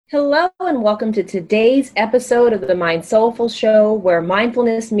Hello and welcome to today's episode of the Mind Soulful Show, where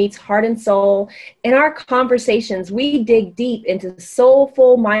mindfulness meets heart and soul. In our conversations, we dig deep into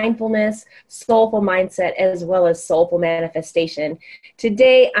soulful mindfulness, soulful mindset, as well as soulful manifestation.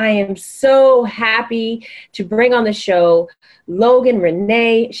 Today, I am so happy to bring on the show Logan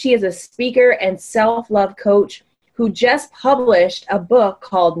Rena. She is a speaker and self-love coach who just published a book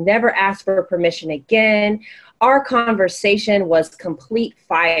called Never Ask for Permission Again. Our conversation was complete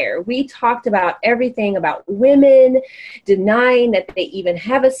fire. We talked about everything about women denying that they even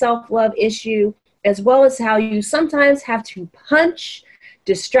have a self-love issue, as well as how you sometimes have to punch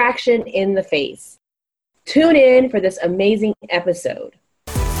distraction in the face. Tune in for this amazing episode.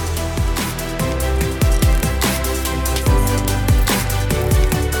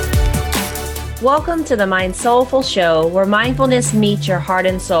 Welcome to the Mind Soulful Show, where mindfulness meets your heart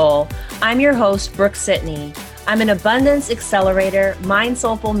and soul. I'm your host, Brooke Sitney. I'm an abundance accelerator, mind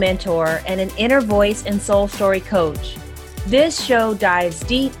soulful mentor, and an inner voice and soul story coach. This show dives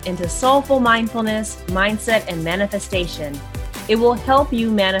deep into soulful mindfulness, mindset, and manifestation. It will help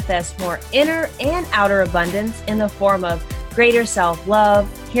you manifest more inner and outer abundance in the form of greater self-love,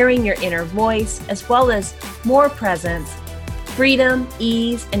 hearing your inner voice, as well as more presence, freedom,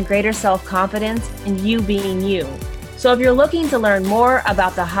 ease, and greater self-confidence in you being you. So if you're looking to learn more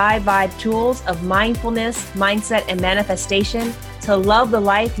about the high vibe tools of mindfulness, mindset, and manifestation to love the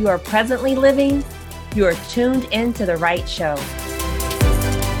life you are presently living, you are tuned into the right show.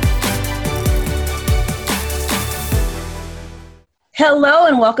 Hello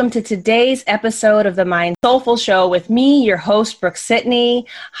and welcome to today's episode of the Mind Soulful Show with me, your host, Brooke Sitney.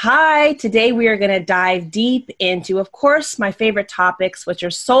 Hi, today we are going to dive deep into, of course, my favorite topics, which are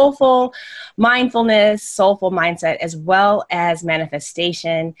soulful, mindfulness, soulful mindset, as well as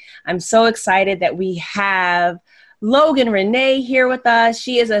manifestation. I'm so excited that we have Logan Rena here with us.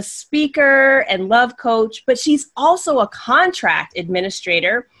 She is a speaker and love coach, but she's also a contract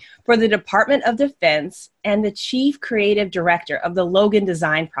administrator for the Department of Defense and the Chief Creative Director of the Logan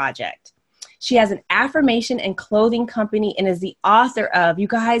Design Project. She has an affirmation and clothing company and is the author of, you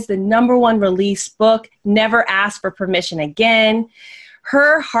guys, the #1 release book, Never Ask for Permission Again.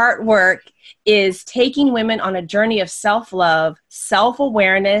 Her heart work is taking women on a journey of self-love,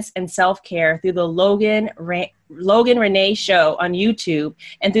 self-awareness, and self-care through the Logan Rena Show on YouTube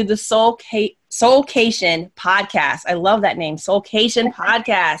and through the Soulcation podcast. I love that name, Soulcation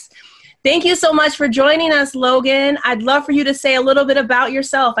podcast. Thank you so much for joining us, Logan. I'd love for you to say a little bit about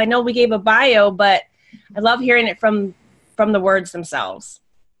yourself. I know we gave a bio, but I love hearing it from the words themselves.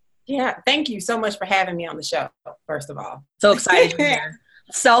 Yeah, thank you so much for having me on the show, first of all. So excited you're here.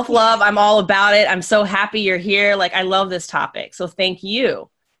 Self-love, I'm all about it. I'm so happy you're here. I love this topic. So thank you.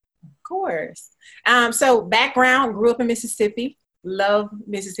 Of course. So background, grew up in Mississippi. Love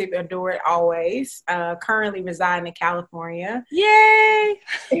Mississippi, adore it always. Currently reside in California. Yay!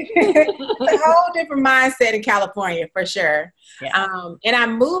 It's a whole different mindset in California, for sure. Yeah. And I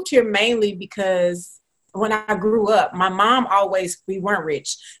moved here mainly because when I grew up, my mom we weren't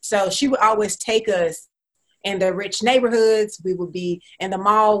rich. So she would always take us in the rich neighborhoods. We would be in the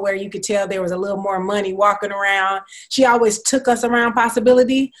mall where you could tell there was a little more money walking around. She always took us around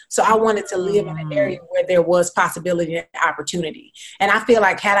possibility. So I wanted to live in an area where there was possibility and opportunity. And I feel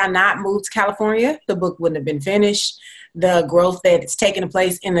like had I not moved to California, the book wouldn't have been finished. The growth that it's taken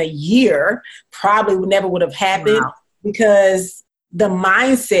place in a year probably never would have happened. Wow. Because the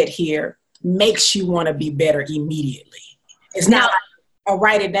mindset here makes you want to be better immediately. It's not like, I'll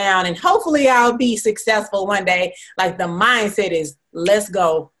write it down and hopefully I'll be successful one day. Like the mindset is, let's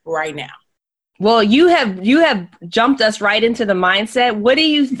go right now. Well, you have jumped us right into the mindset. What do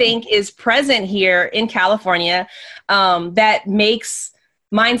you think is present here in California that makes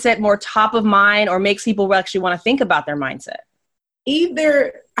mindset more top of mind or makes people actually want to think about their mindset?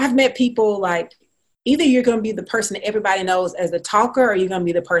 I've met people either you're going to be the person that everybody knows as the talker or you're going to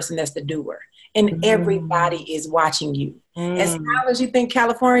be the person that's the doer. And everybody is watching you. As small as you think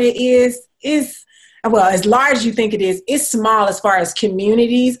California is well, as large as you think it is, it's small as far as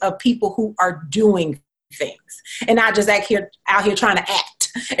communities of people who are doing things and not just out here trying to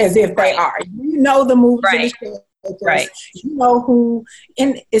act as if they are. You know the moves in the show. Right. You know who,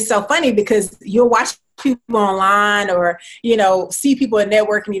 and it's so funny because you'll watch people online or, see people at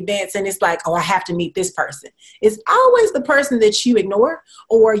networking events and it's like, oh, I have to meet this person. It's always the person that you ignore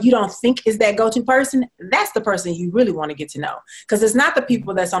or you don't think is that go-to person. That's the person you really want to get to know because it's not the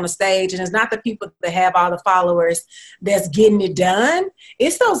people that's on the stage and it's not the people that have all the followers that's getting it done.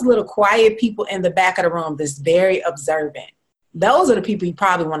 It's those little quiet people in the back of the room that's very observant. Those are the people you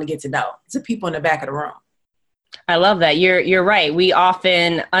probably want to get to know. It's the people in the back of the room. I love that. You're right. We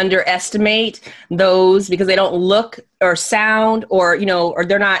often underestimate those because they don't look or sound or, or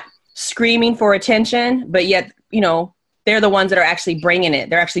they're not screaming for attention, but yet, they're the ones that are actually bringing it.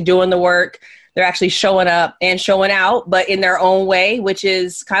 They're actually doing the work. They're actually showing up and showing out, but in their own way, which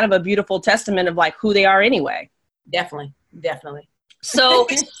is kind of a beautiful testament of like who they are anyway. Definitely.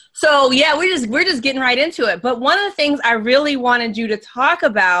 So yeah, we're just getting right into it. But one of the things I really wanted you to talk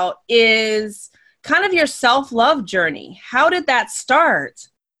about is kind of your self-love journey. How did that start?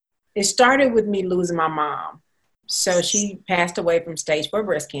 It started with me losing my mom. So she passed away from stage 4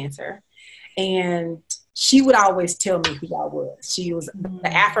 breast cancer. And she would always tell me who I was. She was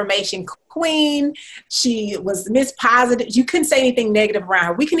the affirmation queen. She was Miss Positive. You couldn't say anything negative around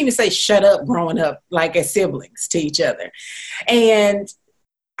her. We couldn't even say shut up growing up, like as siblings to each other. And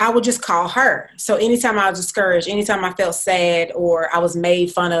I would just call her. So anytime I was discouraged, anytime I felt sad or I was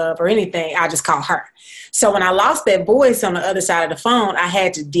made fun of or anything, I just call her. So when I lost that voice on the other side of the phone, I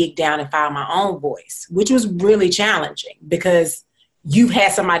had to dig down and find my own voice, which was really challenging because you've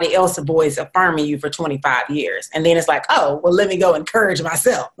had somebody else's voice affirming you for 25 years. And then it's like, oh, well, let me go encourage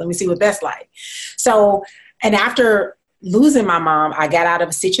myself. Let me see what that's like. So, and after losing my mom, I got out of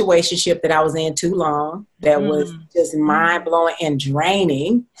a situationship that I was in too long that was just mind-blowing and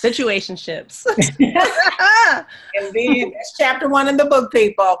draining. Situationships. And then that's chapter 1 in the book,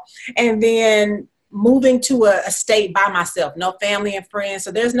 people. And then moving to a state by myself, no family and friends.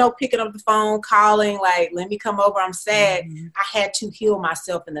 So there's no picking up the phone, calling, like, let me come over, I'm sad. I had to heal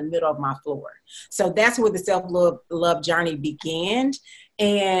myself in the middle of my floor. So that's where the self-love journey began.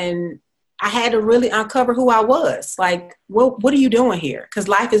 And I had to really uncover who I was. Like, what are you doing here? Because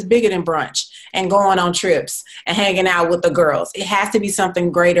life is bigger than brunch and going on trips and hanging out with the girls. It has to be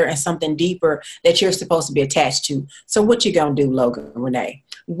something greater and something deeper that you're supposed to be attached to. So what you gonna do, Logan, Renee?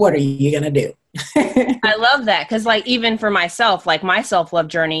 What are you gonna do? I love that because, like, even for myself, like my self-love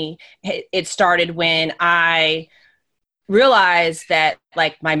journey, it started when I realized that,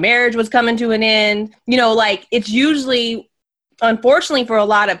 like, my marriage was coming to an end. Like, it's usually, unfortunately for a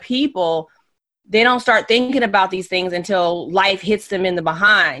lot of people, they don't start thinking about these things until life hits them in the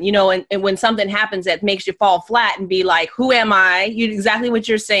behind, and when something happens that makes you fall flat and be like, who am I? Exactly what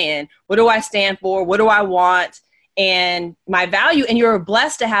you're saying. What do I stand for? What do I want? And my value, and you're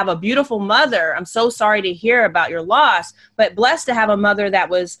blessed to have a beautiful mother. I'm so sorry to hear about your loss, but blessed to have a mother that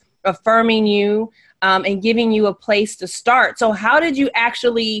was affirming you and giving you a place to start. So how did you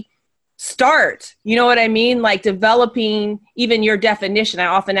actually start? You know what I mean? Like developing even your definition. I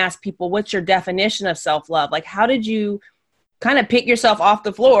often ask people, what's your definition of self-love? Like, how did you kind of pick yourself off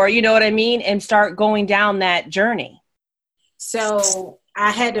the floor, you know what I mean? And start going down that journey. So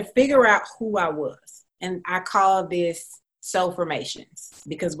I had to figure out who I was. And I call this soul formations,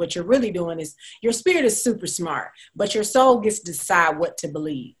 because what you're really doing is your spirit is super smart, but your soul gets to decide what to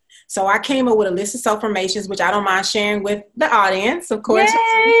believe. So I came up with a list of soul formations, which I don't mind sharing with the audience, of course.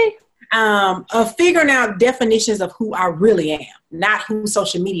 Yay! Of figuring out definitions of who I really am, not who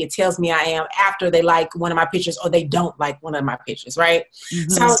social media tells me I am after they like one of my pictures or they don't like one of my pictures, right?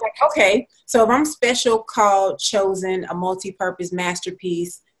 So I was like, okay, so if I'm special, called, chosen, a multi-purpose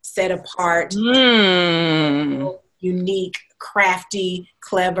masterpiece, set apart, unique, crafty,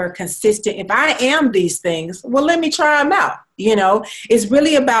 clever, consistent. If I am these things, well, let me try them out. It's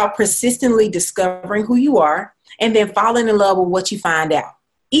really about persistently discovering who you are and then falling in love with what you find out.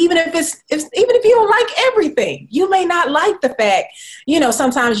 Even if you don't like everything, you may not like the fact,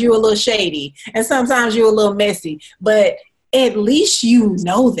 sometimes you're a little shady and sometimes you're a little messy, but at least you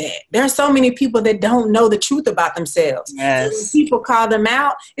know that. There are so many people that don't know the truth about themselves. Yes. So when people call them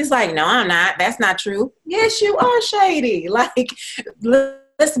out, it's like, no, I'm not. That's not true. Yes, you are shady. Like,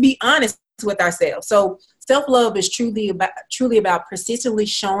 let's be honest with ourselves. So self-love is truly about persistently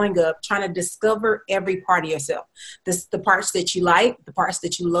showing up, trying to discover every part of yourself. The parts that you like, the parts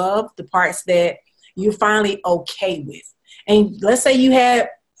that you love, the parts that you're finally okay with. And let's say you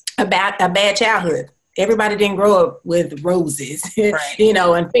had a bad childhood. Everybody didn't grow up with roses, right.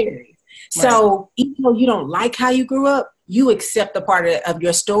 And fairies. So even though you don't like how you grew up, you accept the part of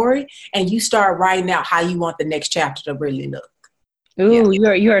your story and you start writing out how you want the next chapter to really look. Ooh,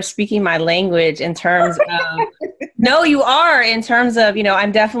 you are speaking my language in terms of, no, you are in terms of,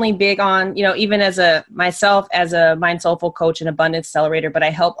 I'm definitely big on, even myself as a Mind Soulful coach and abundance accelerator, but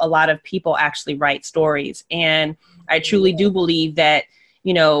I help a lot of people actually write stories. And I truly do believe that,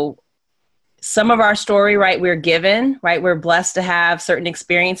 some of our story, right, we're given, right, we're blessed to have certain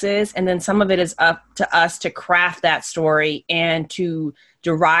experiences. And then some of it is up to us to craft that story and to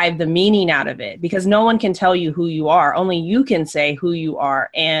derive the meaning out of it, because no one can tell you who you are. Only you can say who you are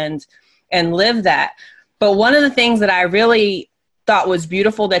and live that. But one of the things that I really thought was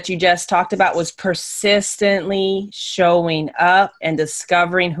beautiful that you just talked about was persistently showing up and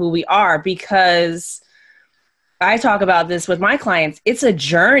discovering who we are, because I talk about this with my clients. It's a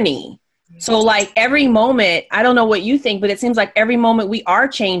journey. So like every moment, I don't know what you think, but it seems like every moment we are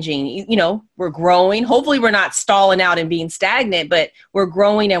changing. You know, we're growing. Hopefully we're not stalling out and being stagnant, but we're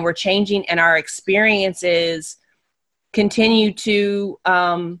growing and we're changing, and our experiences continue to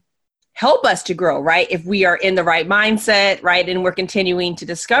help us to grow, right? If we are in the right mindset, right? And we're continuing to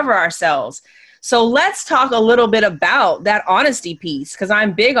discover ourselves. So let's talk a little bit about that honesty piece, because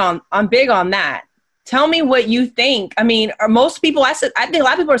I'm big on that. Tell me what you think. I mean, are most people, I think a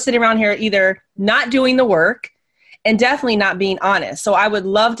lot of people are sitting around here either not doing the work and definitely not being honest. So I would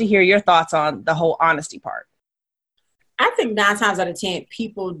love to hear your thoughts on the whole honesty part. I think 9 times out of 10,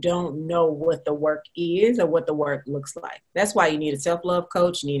 people don't know what the work is or what the work looks like. That's why you need a self-love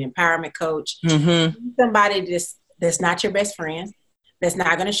coach. You need an empowerment coach. Mm-hmm. You need somebody that's not your best friend, that's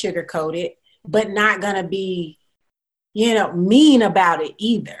not going to sugarcoat it, but not going to be, mean about it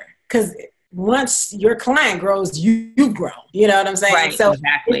either. Because once your client grows, you've grown. You know what I'm saying? Right, so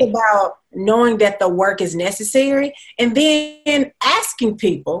exactly. It's about knowing that the work is necessary, and then asking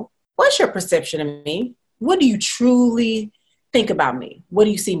people, what's your perception of me? What do you truly think about me? What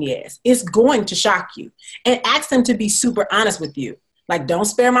do you see me as? It's going to shock you. And ask them to be super honest with you. Like, don't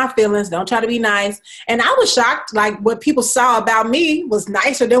spare my feelings. Don't try to be nice. And I was shocked, like, what people saw about me was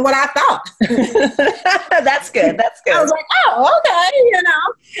nicer than what I thought. That's good. That's good. I was like, oh, okay,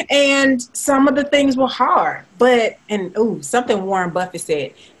 And some of the things were hard. Something Warren Buffett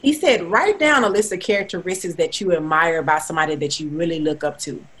said. He said, write down a list of characteristics that you admire about somebody that you really look up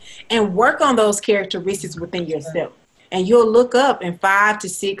to. And work on those characteristics within yourself. And you'll look up in 5 to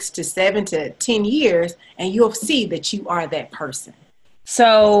 6 to 7 to 10 years, and you'll see that you are that person.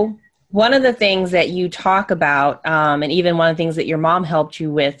 So one of the things that you talk about, and even one of the things that your mom helped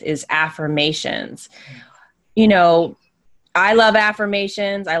you with, is affirmations. You know, I love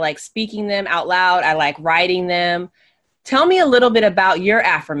affirmations. I like speaking them out loud. I like writing them. Tell me a little bit about your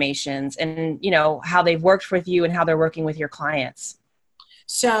affirmations and, how they've worked with you and how they're working with your clients.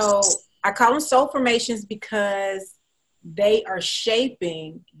 So I call them soul formations because they are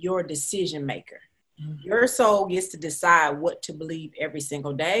shaping your decision maker. Your soul gets to decide what to believe every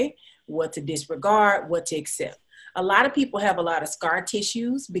single day, what to disregard, what to accept. A lot of people have a lot of scar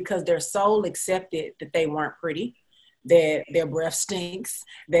tissues because their soul accepted that they weren't pretty, that their breath stinks,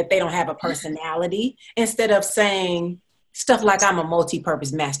 that they don't have a personality, instead of saying stuff like, I'm a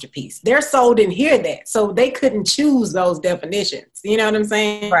multi-purpose masterpiece. Their soul didn't hear that, so they couldn't choose those definitions. You know what I'm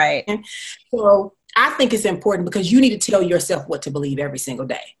saying? Right. So I think it's important because you need to tell yourself what to believe every single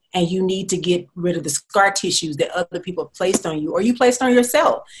day. And you need to get rid of the scar tissues that other people have placed on you or you placed on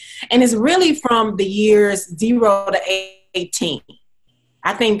yourself. And it's really from the years 0 to 18.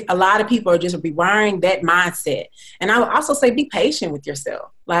 I think a lot of people are just rewiring that mindset. And I would also say be patient with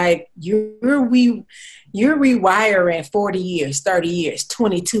yourself. Like you're rewiring 40 years, 30 years,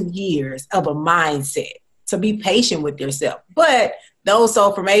 22 years of a mindset. So be patient with yourself. But those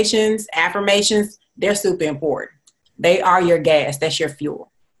soul formations, affirmations, they're super important. They are your gas. That's your fuel.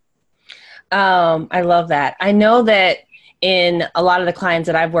 I love that. I know that in a lot of the clients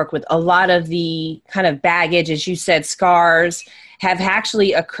that I've worked with, a lot of the kind of baggage, as you said, scars have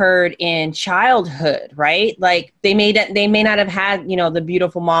actually occurred in childhood, right? Like they may not have had, the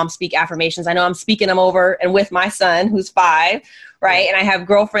beautiful mom speak affirmations. I know I'm speaking them over and with my son who's 5, right? And I have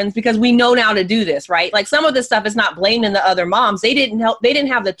girlfriends because we know now to do this, right? Like some of this stuff is not blaming the other moms. They didn't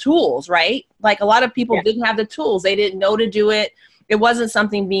have the tools, right? Like a lot of people didn't have the tools. They didn't know to do it. It wasn't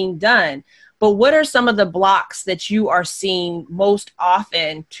something being done. But what are some of the blocks that you are seeing most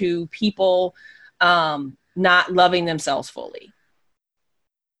often to people not loving themselves fully?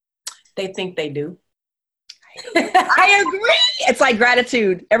 They think they do. I agree. It's like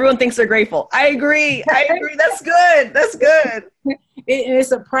gratitude. Everyone thinks they're grateful. I agree. That's good. That's good.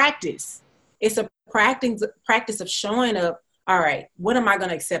 It's a practice. It's a practice of showing up. All right, what am I going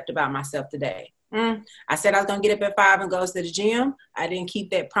to accept about myself today? I said I was going to get up at 5 and go to the gym. I didn't keep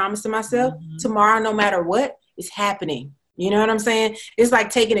that promise to myself. Mm-hmm. Tomorrow, no matter what, it's happening. You know what I'm saying? It's like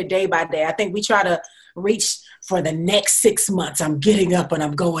taking it day by day. I think we try to reach for the next 6 months. I'm getting up and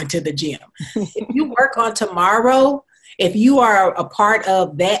I'm going to the gym. If you work on tomorrow, if you are a part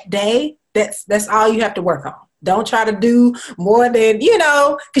of that day, that's all you have to work on. Don't try to do more than,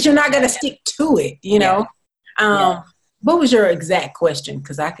 because you're not going to stick to it, What was your exact question?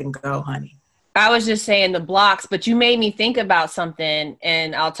 Because I can go, honey. I was just saying the blocks, but you made me think about something,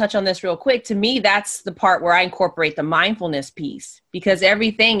 and I'll touch on this real quick. To me, that's the part where I incorporate the mindfulness piece, because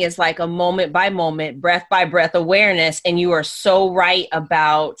everything is like a moment by moment, breath by breath awareness. And you are so right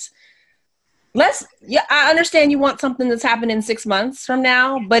about I understand you want something that's happening 6 months from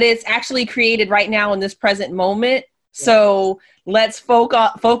now, but it's actually created right now in this present moment. So let's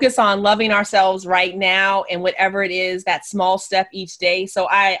focus on loving ourselves right now, and whatever it is, that small step each day. So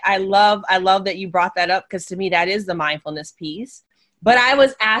I love that you brought that up, because to me, that is the mindfulness piece. But I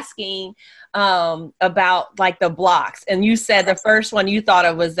was asking about like the blocks, and you said the first one you thought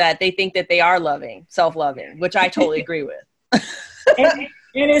of was that they think that they are self-loving, which I totally agree with.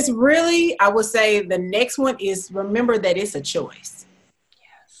 And it's really, I would say the next one is, remember that it's a choice.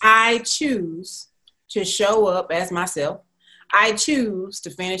 Yes. I choose to show up as myself. I choose to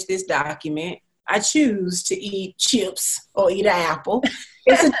finish this document. I choose to eat chips or eat an apple.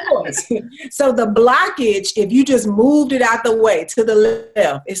 It's a choice. So the blockage, if you just moved it out the way to the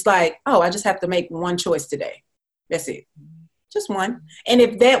left, it's like, oh, I just have to make one choice today. That's it. Just one. And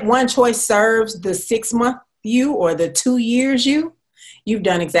if that one choice serves the 6-month you or the 2 years you've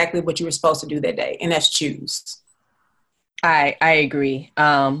done exactly what you were supposed to do that day, and that's choose. I agree.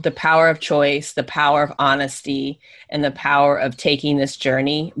 The power of choice, the power of honesty, and the power of taking this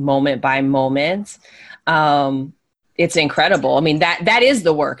journey moment by moment. It's incredible. I mean, that is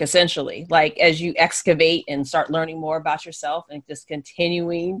the work, essentially. Like, as you excavate and start learning more about yourself and just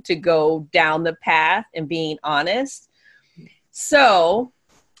continuing to go down the path and being honest. So,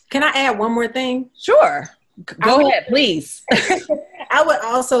 can I add one more thing? Sure. Go ahead, please. I would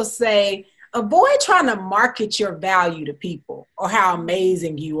also say, avoid trying to market your value to people, or how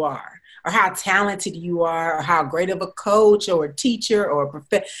amazing you are, or how talented you are, or how great of a coach or a teacher or a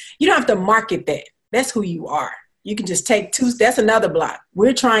professor. You don't have to market that. That's who you are. You can just take that's another block.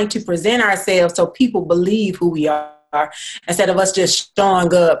 We're trying to present ourselves so people believe who we are, instead of us just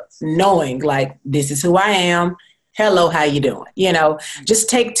showing up knowing, like, this is who I am. Hello, how you doing? Just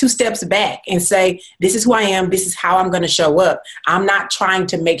take 2 steps back and say, this is who I am. This is how I'm going to show up. I'm not trying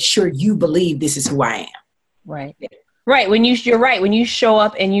to make sure you believe this is who I am. Right. Right. You're right. When you show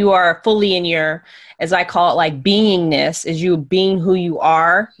up and you are fully in your, as I call it, like beingness, is you being who you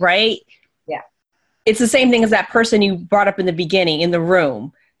are. Right. Yeah. It's the same thing as that person you brought up in the beginning in the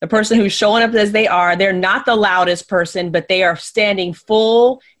room. The person who's showing up as they are, they're not the loudest person, but they are standing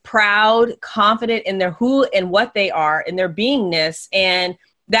full, proud, confident in their who and what they are, in their beingness. And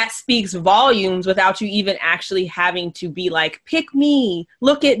that speaks volumes without you even actually having to be like, pick me,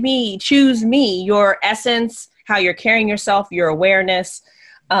 look at me, choose me. Your essence, how you're carrying yourself, your awareness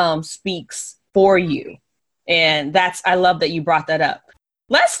speaks for you. And I love that you brought that up.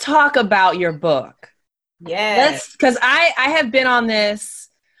 Let's talk about your book. Yes. Because I have been on this.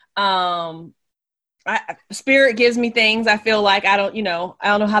 Spirit gives me things. I feel like I don't know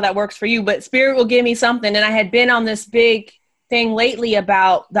how that works for you, but Spirit will give me something. And I had been on this big thing lately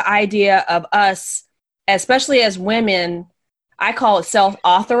about the idea of us, especially as women, I call it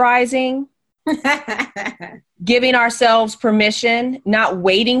self-authorizing, giving ourselves permission, not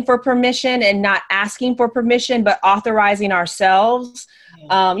waiting for permission and not asking for permission, but authorizing ourselves.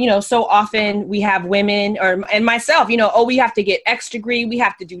 So often we have women and myself, we have to get X degree. We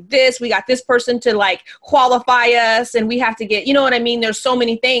have to do this. We got this person to like qualify us, and we have to get, you know what I mean? There's so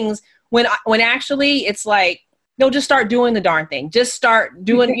many things when actually it's like, no, just start doing the darn thing. Just start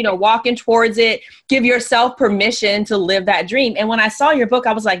doing, walking towards it. Give yourself permission to live that dream. And when I saw your book,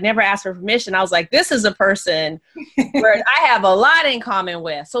 I was like, never ask for permission. I was like, this is a person where I have a lot in common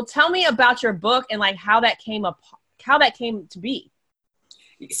with. So tell me about your book and like how that came to be.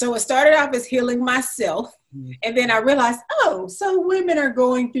 So it started off as healing myself. And then I realized, so women are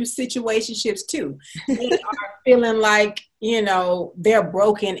going through situationships too. They are feeling like, they're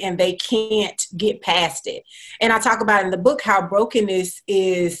broken and they can't get past it. And I talk about in the book how brokenness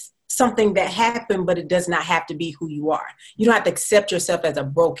is something that happened, but it does not have to be who you are. You don't have to accept yourself as a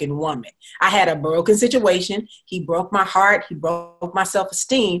broken woman. I had a broken situation. He broke my heart. He broke my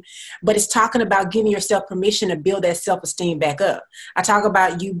self-esteem. But it's talking about giving yourself permission to build that self-esteem back up. I talk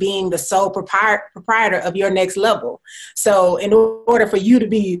about you being the sole proprietor of your next level. So in order for you to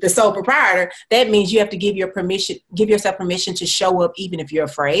be the sole proprietor, that means you have to give yourself permission to show up even if you're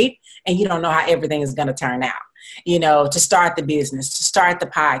afraid and you don't know how everything is going to turn out. To start the business, to start the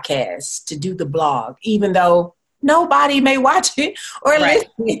podcast, to do the blog, even though nobody may watch it or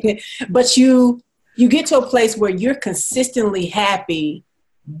listen. But you get to a place where you're consistently happy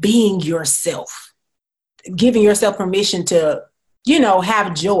being yourself, giving yourself permission to,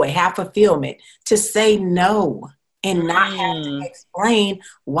 have joy, have fulfillment, to say no. and not have to explain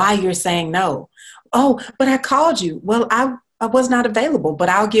why you're saying no. Oh, but I called you. Well, I was not available, but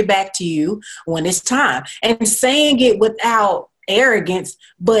I'll get back to you when it's time. And saying it without arrogance,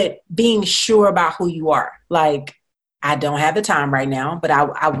 but being sure about who you are. Like, I don't have the time right now, but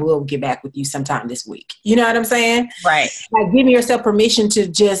I will get back with you sometime this week. You know what I'm saying? Right. Like giving yourself permission to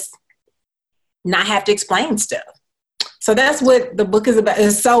just not have to explain stuff. So that's what the book is about.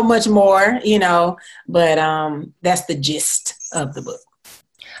 There's so much more, you know, but that's the gist of the book.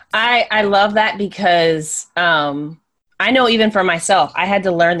 I love that because I know even for myself, I had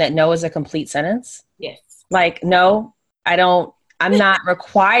to learn that no is a complete sentence. Yes. Like, no, I'm not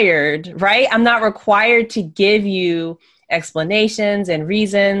required, right? I'm not required to give you explanations and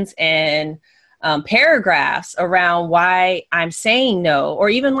reasons and paragraphs around why I'm saying no, or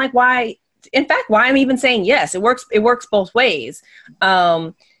even like why I'm even saying yes. It works both ways.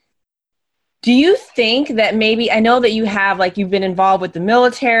 Do you think that maybe, I know that you've been involved with the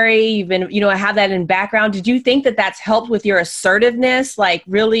military, you've been, have that in background. Did you think that that's helped with your assertiveness, like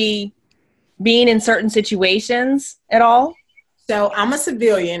really being in certain situations at all? So I'm a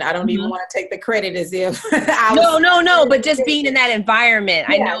civilian. I don't even want to take the credit as if I was. No, but just being in that environment.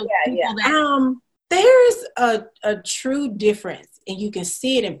 Yeah, I know. Yeah. There's a true difference, and you can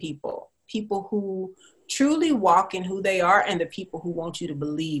see it in people who truly walk in who they are and the people who want you to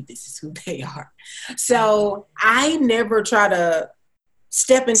believe this is who they are. So I never try to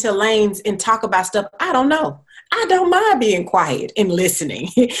step into lanes and talk about stuff I don't know. I don't mind being quiet and listening.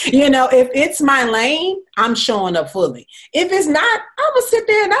 If it's my lane, I'm showing up fully. If it's not, I'm going to sit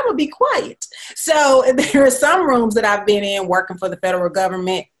there and I'm going to be quiet. So there are some rooms that I've been in working for the federal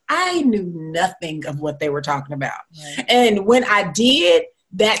government. I knew nothing of what they were talking about. Right. And when I did,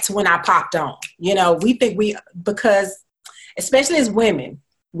 that's when I popped on. We think because especially as women,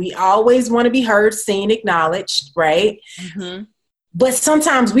 we always want to be heard, seen, acknowledged, right? Mm-hmm. But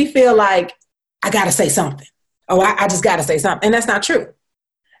sometimes we feel like, I got to say something. Oh, I just got to say something. And that's not true.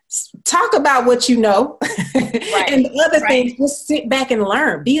 Talk about what you know. Right. And the other things, just sit back and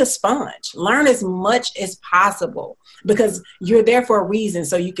learn. Be a sponge. Learn as much as possible because you're there for a reason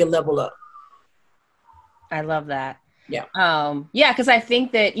so you can level up. I love that. Yeah. Because I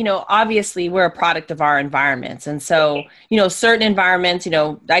think that, obviously we're a product of our environments. And so, certain environments,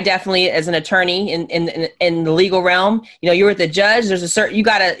 I definitely, as an attorney in the legal realm, you're with the judge, you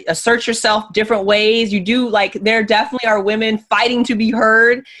got to assert yourself different ways. You do, like, there definitely are women fighting to be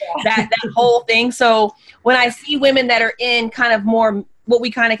heard, that whole thing. So when I see women that are in kind of more what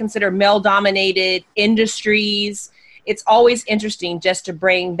we kind of consider male dominated industries, it's always interesting just to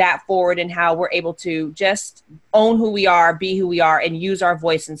bring that forward and how we're able to just own who we are, be who we are, and use our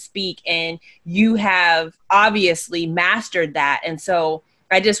voice and speak. And you have obviously mastered that. And so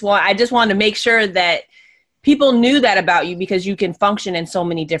I just wanted to make sure that people knew that about you because you can function in so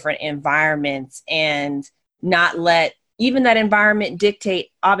many different environments and not let even that environment dictate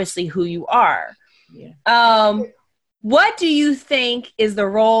obviously who you are. Yeah. What do you think is the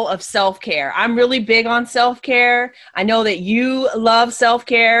role of self-care? I'm really big on self-care. I know that you love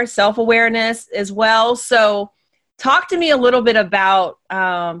self-care, self-awareness as well. So talk to me a little bit about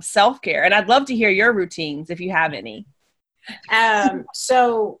self-care. And I'd love to hear your routines if you have any.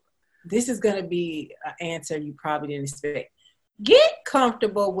 So this is going to be an answer you probably didn't expect. Get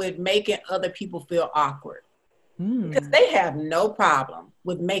comfortable with making other people feel awkward. Because they have no problem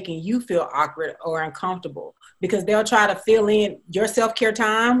with making you feel awkward or uncomfortable because they'll try to fill in your self-care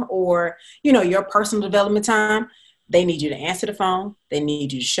time or, your personal development time. They need you to answer the phone. They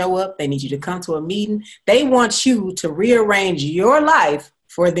need you to show up. They need you to come to a meeting. They want you to rearrange your life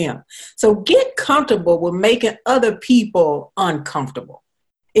for them. So get comfortable with making other people uncomfortable.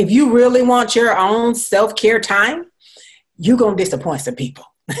 If you really want your own self-care time, you're going to disappoint some people.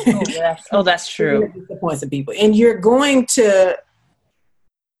 Oh, yes. Oh, that's true. Disappoint some people. And your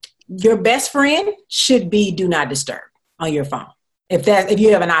best friend should be do not disturb on your phone. If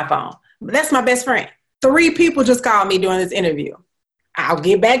you have an iPhone, that's my best friend. 3 people just called me during this interview. I'll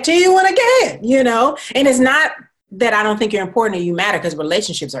get back to you when I can, and it's not that I don't think you're important or you matter because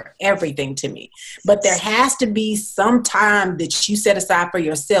relationships are everything to me, but there has to be some time that you set aside for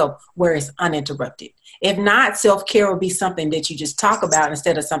yourself where it's uninterrupted. If not, self-care will be something that you just talk about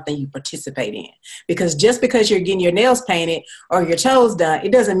instead of something you participate in. Because just because you're getting your nails painted or your toes done,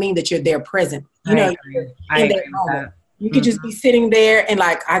 it doesn't mean that you're there present. I agree. You could just be sitting there and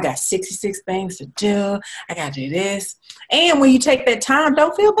like, I got 66 things to do. I got to do this. And when you take that time,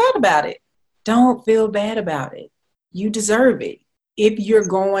 don't feel bad about it. Don't feel bad about it. You deserve it. if you're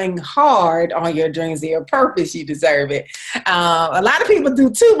going hard on your dreams and your purpose, you deserve it. A lot of people do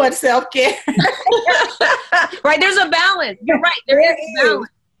too much self-care. Right. There's a balance. You're right. There is a balance.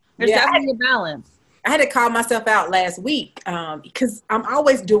 There's definitely a balance. I had to call myself out last week because I'm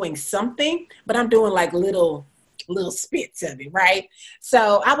always doing something, but I'm doing like little spits of it, right?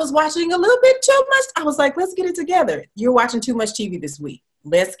 So I was watching a little bit too much. I was like, let's get it together. You're watching too much TV this week.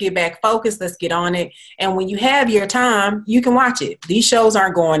 Let's get back focused. Let's get on it. And when you have your time, you can watch it. These shows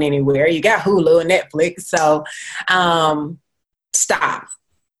aren't going anywhere. You got Hulu and Netflix. So stop.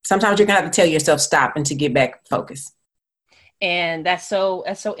 Sometimes you're going to have to tell yourself stop and to get back focused. And that's so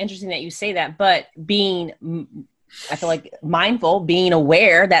interesting that you say that. But being, I feel like mindful, being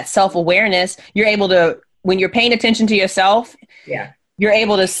aware, that self-awareness, you're able to, when you're paying attention to yourself, you're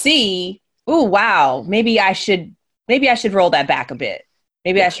able to see, oh, wow, maybe I should roll that back a bit.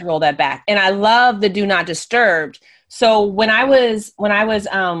 Maybe I should roll that back. And I love the do not disturb. So when I was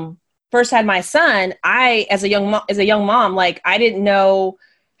first had my son, I, as a young mom, like I didn't know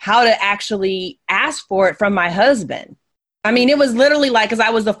how to actually ask for it from my husband. I mean, it was literally like, because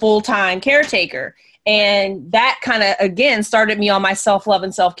I was the full-time caretaker. And that kind of, again, started me on my self-love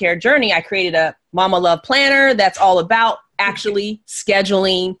and self-care journey. I created a Mama Love Planner that's all about actually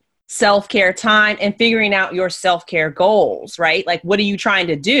scheduling self-care time and figuring out your self-care goals, right? Like, what are you trying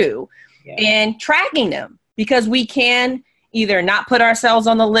to do? Yeah. And tracking them, because we can either not put ourselves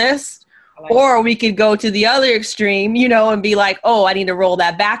on the list, or we could go to the other extreme, and be like, oh, I need to roll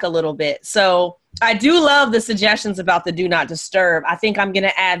that back a little bit. So I do love the suggestions about the do not disturb. I think I'm going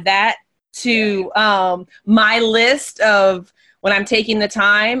to add that to my list of when I'm taking the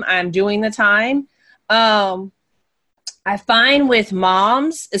time, I'm doing the time. I find with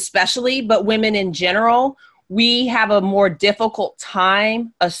moms especially, but women in general, we have a more difficult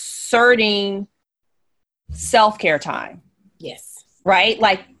time asserting self-care time. Yes. Right?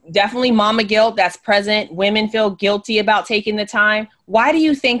 Like definitely mama guilt that's present. Women feel guilty about taking the time. Why do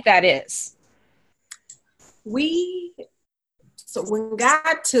you think that is? So when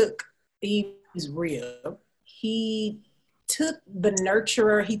God took Eve's rib, he took the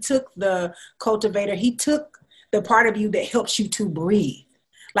nurturer, he took the cultivator, he took the part of you that helps you to breathe.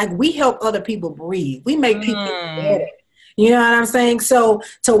 Like we help other people breathe. We make people better. You know what I'm saying? So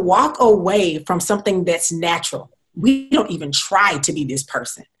to walk away from something that's natural, we don't even try to be this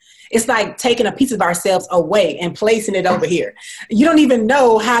person. It's like taking a piece of ourselves away and placing it over here. You don't even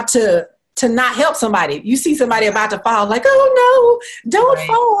know how to not help somebody. You see somebody about to fall, like, oh no, don't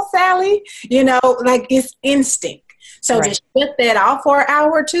fall, Sally. Like it's instinct. So to shut that off for an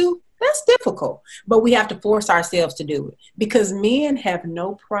hour or two, that's difficult. But we have to force ourselves to do it because men have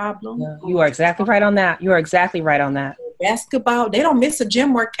no problem. Yeah, you are exactly right on that. You are exactly right on that. Basketball, they don't miss a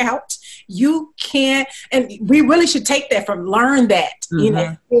gym workout. You can't, and we really should learn that,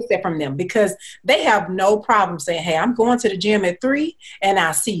 that from them, because they have no problem saying, hey, I'm going to the gym at 3 and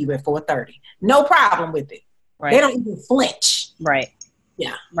I'll see you at 4:30. No problem with it. Right. They don't even flinch. Right.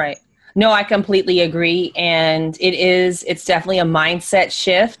 Yeah. Right. No, I completely agree. And it's definitely a mindset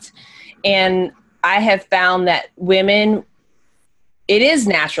shift. And I have found that women, it is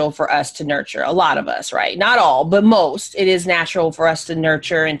natural for us to nurture, a lot of us, right? Not all, but most. It is natural for us to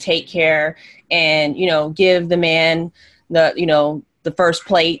nurture and take care and, give the man the first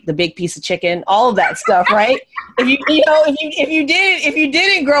plate, the big piece of chicken, all of that stuff, right? If you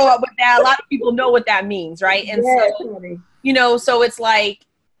didn't grow up with that, a lot of people know what that means, right? And so it's like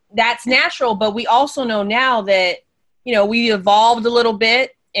that's natural, but we also know now that we evolved a little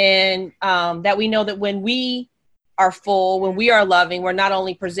bit, and that we know that when we are full, when we are loving, we're not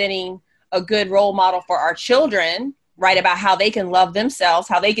only presenting a good role model for our children, right, about how they can love themselves,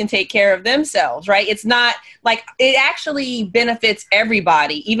 how they can take care of themselves, right? It's not like, it actually benefits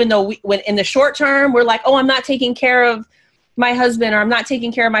everybody, even though when in the short term, we're like, oh, I'm not taking care of my husband, or I'm not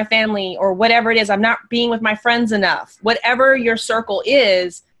taking care of my family, or whatever it is, I'm not being with my friends enough, whatever your circle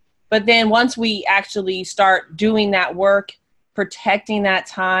is. But then once we actually start doing that work, protecting that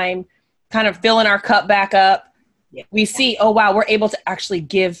time, kind of filling our cup back up, we see, oh, wow, we're able to actually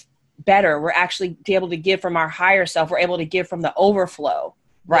give better. We're actually able to give from our higher self. We're able to give from the overflow,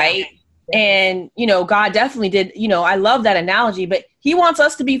 right? Yeah. And, God definitely did, I love that analogy, but he wants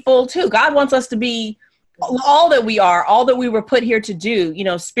us to be full too. God wants us to be all that we are, all that we were put here to do.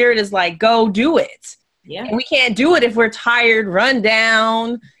 Spirit is like, go do it. Yeah. And we can't do it if we're tired, run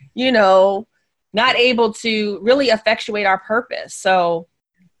down, not able to really effectuate our purpose. So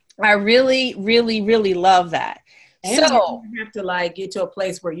I really, really, really love that. And so you have to get to a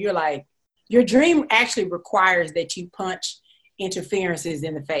place where you're like, your dream actually requires that you punch interferences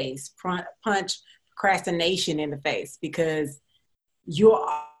in the face, punch procrastination in the face, because you'll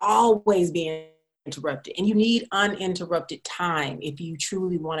always be interrupted, and you need uninterrupted time if you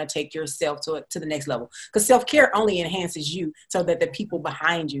truly want to take yourself to the next level, because self-care only enhances you so that the people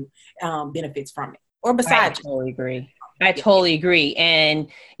behind you benefits from it or beside you. I totally agree. And,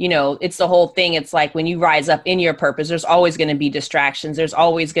 it's the whole thing. It's like when you rise up in your purpose, there's always going to be distractions. There's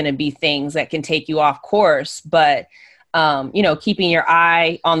always going to be things that can take you off course. But, keeping your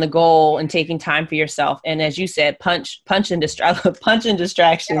eye on the goal and taking time for yourself. And as you said, punching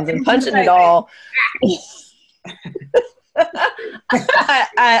distractions and punching it all.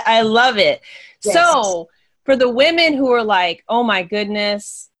 I love it. Yes. So for the women who are like, oh my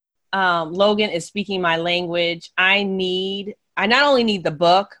goodness, Logan is speaking my language. I not only need the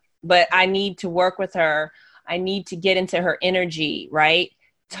book, but I need to work with her. I need to get into her energy, right?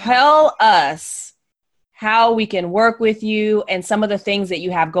 Tell us how we can work with you and some of the things that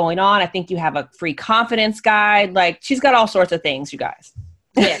you have going on. I think you have a free confidence guide. Like, she's got all sorts of things, you guys.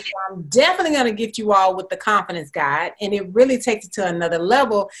 Yes, I'm definitely going to get you all with the confidence guide. And it really takes it to another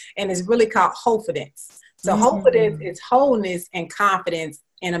level. And it's really called Hopefidence. So Hopefidence is wholeness and confidence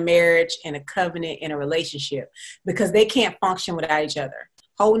in a marriage, in a covenant, in a relationship, because they can't function without each other.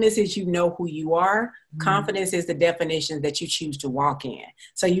 Wholeness is you know who you are. Confidence is the definition that you choose to walk in.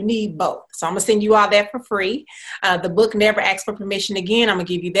 So you need both. So I'm going to send you all that for free. The book, Never Ask for Permission Again, I'm going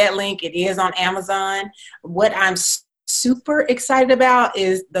to give you that link. It is on Amazon. What I'm super excited about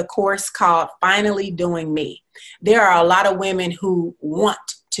is the course called Finally Doing Me. There are a lot of women who want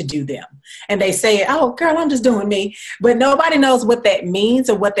to do them. And they say, oh, girl, I'm just doing me. But nobody knows what that means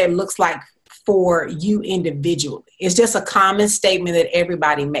or what that looks like for you individually. It's just a common statement that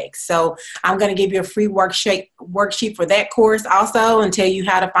everybody makes. So I'm going to give you a free worksheet for that course also and tell you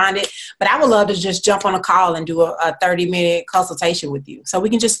how to find it. But I would love to just jump on a call and do a 30-minute consultation with you so we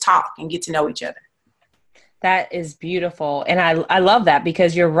can just talk and get to know each other. That is beautiful. And I love that,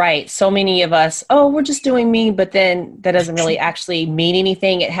 because you're right. So many of us, we're just doing me, but then that doesn't really actually mean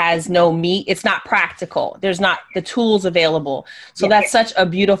anything. It has no meat. It's not practical. There's not the tools available. So that's such a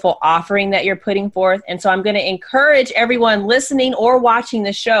beautiful offering that you're putting forth. And so I'm going to encourage everyone listening or watching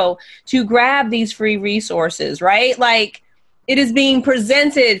the show to grab these free resources, right? Like, it is being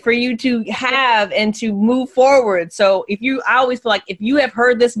presented for you to have and to move forward. So I always feel like if you have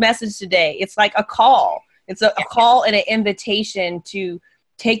heard this message today, it's like a call. It's a call and an invitation to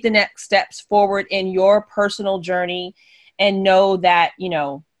take the next steps forward in your personal journey, and know that,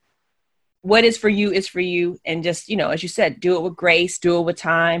 what is for you is for you. And just, as you said, do it with grace, do it with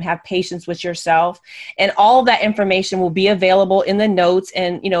time, have patience with yourself. And all of that information will be available in the notes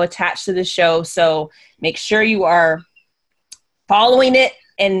and, attached to the show. So make sure you are following it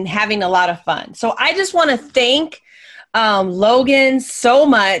and having a lot of fun. So I just want to thank Logan so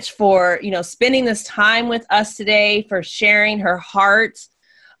much for, spending this time with us today, for sharing her heart,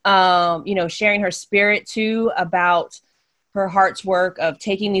 sharing her spirit too, about her heart's work of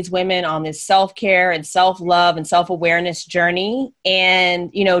taking these women on this self-care and self-love and self-awareness journey.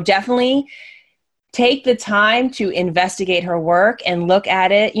 And, definitely take the time to investigate her work and look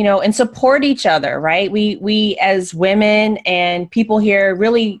at it, and support each other, right? We as women and people here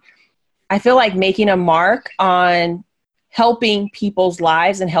really, I feel like, making a mark on helping people's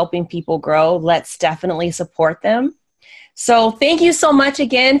lives and helping people grow. Let's definitely support them. So thank you so much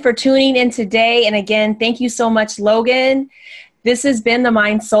again for tuning in today. And again, thank you so much, Logan. This has been the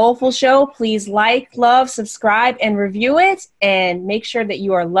Mind Soulful Show. Please like, love, subscribe, and review it. And make sure that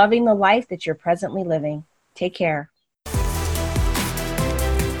you are loving the life that you're presently living. Take care.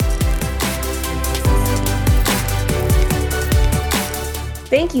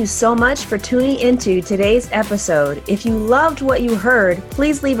 Thank you so much for tuning into today's episode. If you loved what you heard,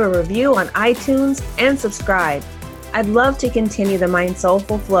 please leave a review on iTunes and subscribe. I'd love to continue the Mind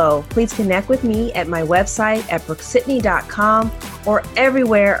Soulful flow. Please connect with me at my website at brooksitney.com or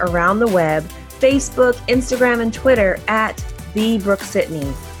everywhere around the web, Facebook, Instagram, and Twitter at The Brooke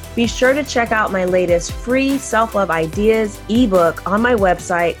Sitney. Be sure to check out my latest free Self-Love Ideas ebook on my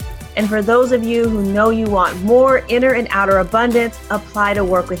website. And for those of you who know you want more inner and outer abundance, apply to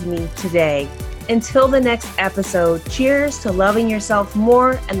work with me today. Until the next episode, cheers to loving yourself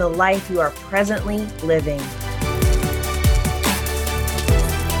more and the life you are presently living.